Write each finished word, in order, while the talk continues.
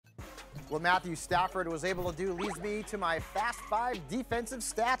What Matthew Stafford was able to do leads me to my Fast 5 defensive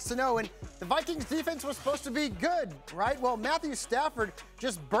stats to know. And the Vikings defense was supposed to be good, right? Well, Matthew Stafford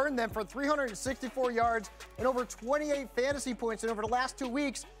just burned them for 364 yards and over 28 fantasy points. And over the last 2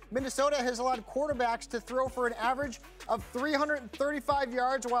 weeks, Minnesota has allowed quarterbacks to throw for an average of 335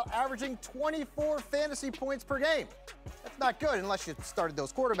 yards while averaging 24 fantasy points per game. That's not good unless you started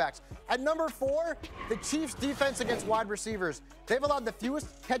those quarterbacks. At number 4, the Chiefs' defense against wide receivers. They've allowed the fewest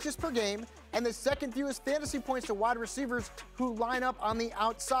catches per game and the second fewest fantasy points to wide receivers who line up on the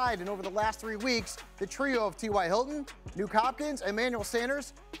outside. And over the last 3 weeks, the trio of T.Y. Hilton, Nuke Hopkins, and Emmanuel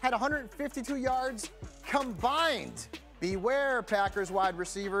Sanders had 152 yards combined. Beware, Packers wide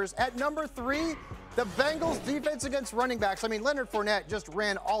receivers. At number 3, the Bengals defense against running backs. I mean, Leonard Fournette just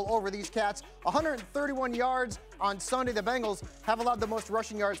ran all over these cats. 131 yards on Sunday. The Bengals have allowed the most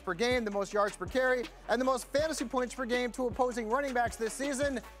rushing yards per game, the most yards per carry, and the most fantasy points per game to opposing running backs this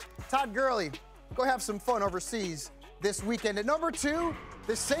season. Todd Gurley, go have some fun overseas this weekend. At number 2,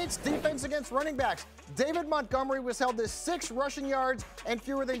 the Saints defense against running backs. David Montgomery was held to 6 rushing yards and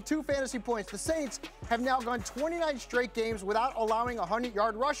fewer than 2 fantasy points. The Saints have now gone 29 straight games without allowing a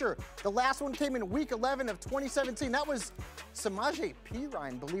 100-yard rusher. The last one came in week 11 of 2017. That was Samaje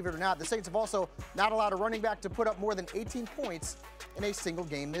Perine, believe it or not. The Saints have also not allowed a running back to put up more than 18 points in a single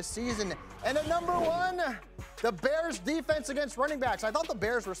game this season. And at number 1, the Bears defense against running backs. I thought the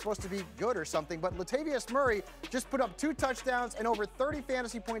Bears were supposed to be good or something, but Latavius Murray just put up 2 touchdowns and over 30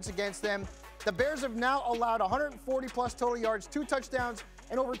 fantasy points against them. The Bears have now allowed 140-plus total yards, 2 touchdowns,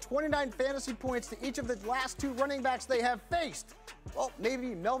 and over 29 fantasy points to each of the last 2 running backs they have faced. Well,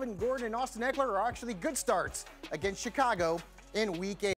 maybe Melvin Gordon and Austin Ekeler are actually good starts against Chicago in Week 8.